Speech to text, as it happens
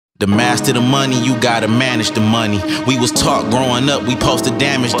The master the money, you gotta manage the money. We was taught growing up, we supposed to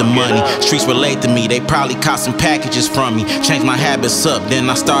damage the money. Streets relate to me, they probably caught some packages from me. Changed my habits up, then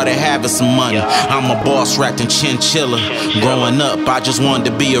I started having some money. I'm a boss wrapped in chinchilla. Growing up, I just wanted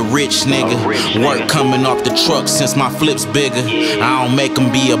to be a rich nigga. Work coming off the truck since my flip's bigger. I don't make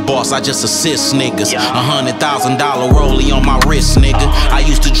them be a boss, I just assist niggas. $100,000 rollie on my wrist, nigga. I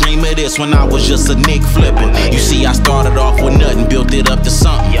used to dream of this when I was just a Nick flipper. You see, I started off with nothing, built it up to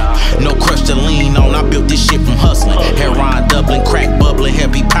something. No crush to lean on, I built this shit from hustling. Heroin doubling, crack bubbling,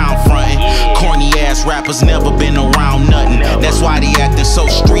 heavy pound fronting. Corny ass rappers never been around nothing. That's why they acting so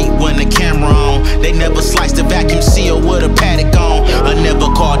street when the camera on. They never sliced a vacuum seal with a paddock on. I never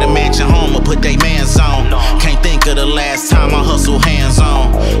called a mansion home or put they mans on. Can't think of the last time I hustled hands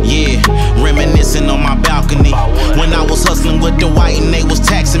on. Yeah, reminiscing on my balcony when I was hustling with the white and they was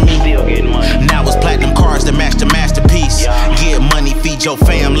taxing me. Now it's platinum cars that match the masterpiece. Get money, feed your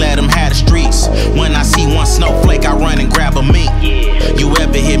fam, let them have the streets. When I see one snowflake, I run and grab a mink. You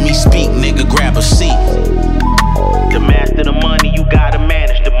ever hear me speak, nigga, grab a seat. The master the money, you gotta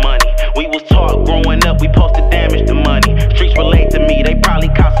manage the money. We was taught growing up, we supposed to damage the money. Streets relate to me, they probably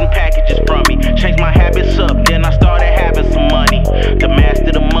caught some packages from me. Changed my habits up, then I started having some money. The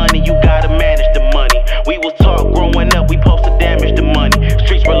master the money, you gotta manage the money. We was taught growing up, we supposed to damage the money.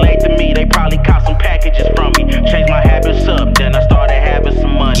 Streets relate to me, they probably caught some packages from me. Changed my habits up, then I started having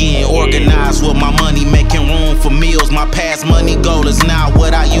some money. Getting organized with my money, making room for meals. My past money goal is now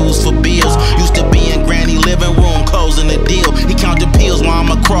what I use for bills. Used to be in granny living room, closing the deal. He counted pills while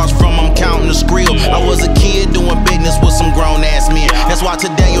I'm across from him counting the skrill. I was a kid doing business with some grown ass men. That's why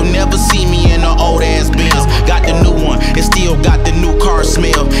today you'll never see me in the old ass Benz. Got the new one, it still got the new car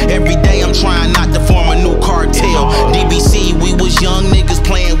smell. Every day I'm trying not to form a new cartel. DBC, we was young niggas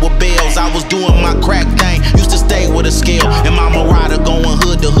playing with bells. I was doing my crack thing, used to stay with a scale. And my Marauder going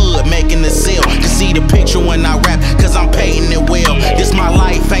hood to hood, making the sale. Can see the picture when I rap, cause I'm painting it well. This my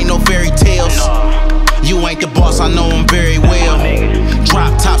life, ain't no fairy tales. You ain't the boss, I know